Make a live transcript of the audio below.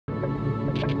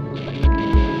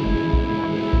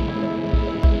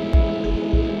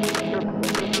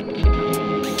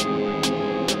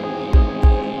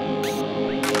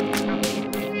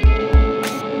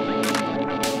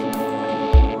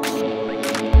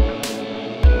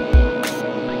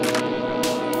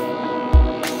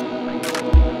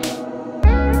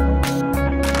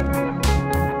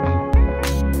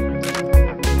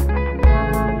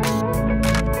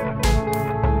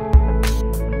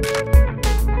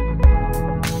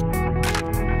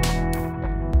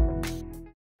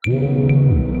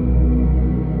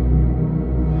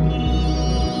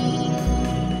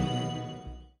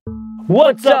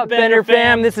What's up, Bender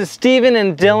fam? This is Steven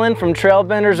and Dylan from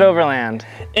Trailbenders Overland.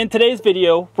 In today's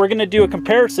video, we're going to do a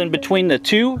comparison between the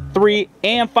 2, 3,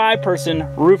 and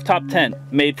 5-person rooftop tent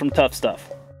made from Tuff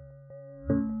stuff.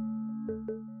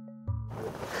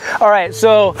 Alright,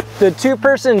 so the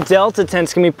 2-person Delta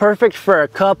tent's gonna be perfect for a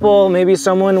couple, maybe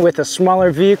someone with a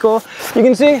smaller vehicle. You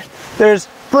can see there's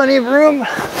plenty of room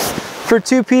for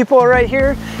 2 people right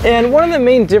here. And one of the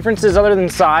main differences other than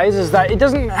size is that it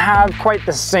doesn't have quite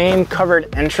the same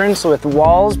covered entrance with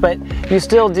walls, but you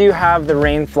still do have the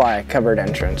rainfly covered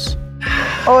entrance.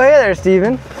 Oh, hey there,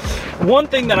 Steven. One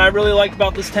thing that I really like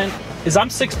about this tent is I'm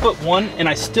 6'1" and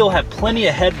I still have plenty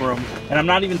of headroom and I'm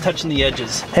not even touching the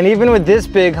edges. And even with this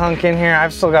big hunk in here,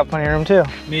 I've still got plenty of room too.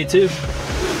 Me too.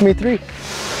 Me 3.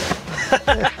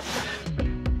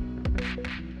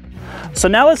 So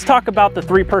now let's talk about the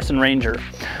 3-person Ranger.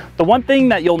 The one thing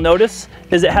that you'll notice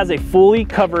is it has a fully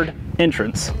covered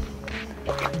entrance.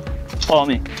 Follow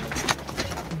me.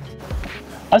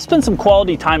 I've spent some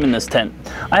quality time in this tent.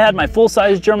 I had my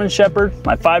full-size German Shepherd,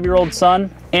 my 5-year-old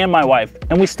son, and my wife,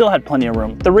 and we still had plenty of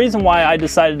room. The reason why I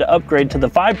decided to upgrade to the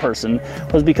 5-person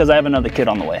was because I have another kid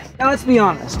on the way. Now let's be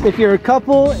honest, if you're a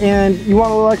couple and you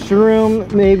want a little extra room,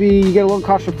 maybe you get a little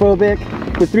claustrophobic,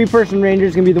 the 3-person Ranger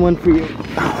is gonna be the one for you.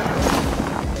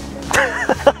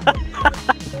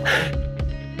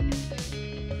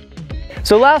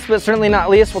 So last but certainly not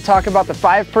least, we'll talk about the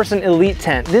 5-person Elite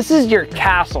tent. This is your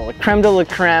castle, the creme de la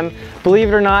creme. Believe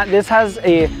it or not, this has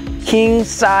a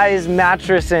king-size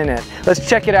mattress in it. Let's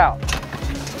check it out.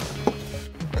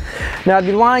 Now, I'd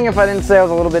be lying if I didn't say I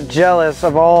was a little bit jealous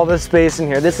of all the space in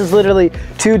here. This is literally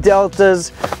 2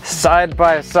 Deltas side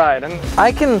by side. And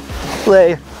I can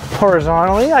lay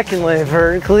horizontally, I can lay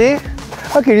vertically,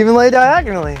 I can even lay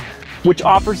diagonally. Which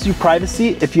offers you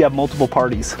privacy if you have multiple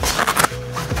parties.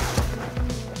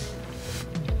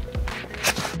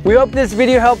 We hope this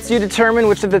video helps you determine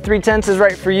which of the 3 tents is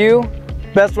right for you.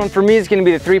 Best one for me is going to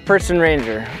be the 3-person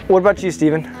Ranger. What about you,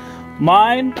 Steven?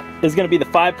 Mine is going to be the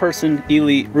 5-person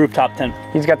Elite rooftop tent.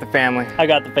 He's got the family. I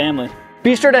got the family.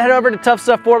 Be sure to head over to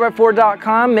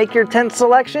toughstuff4x4.com, make your tent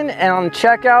selection, and on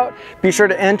checkout, be sure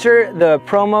to enter the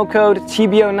promo code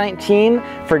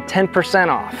TBO19 for 10%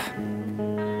 off.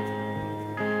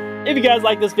 If you guys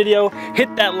like this video,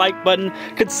 hit that like button.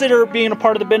 Consider being a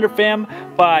part of the Bender fam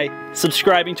by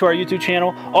subscribing to our YouTube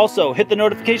channel. Also, hit the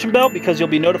notification bell because you'll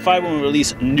be notified when we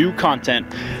release new content.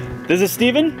 This is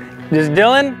Steven. This is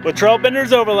Dylan. With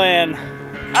Trailbenders Overland.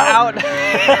 Out.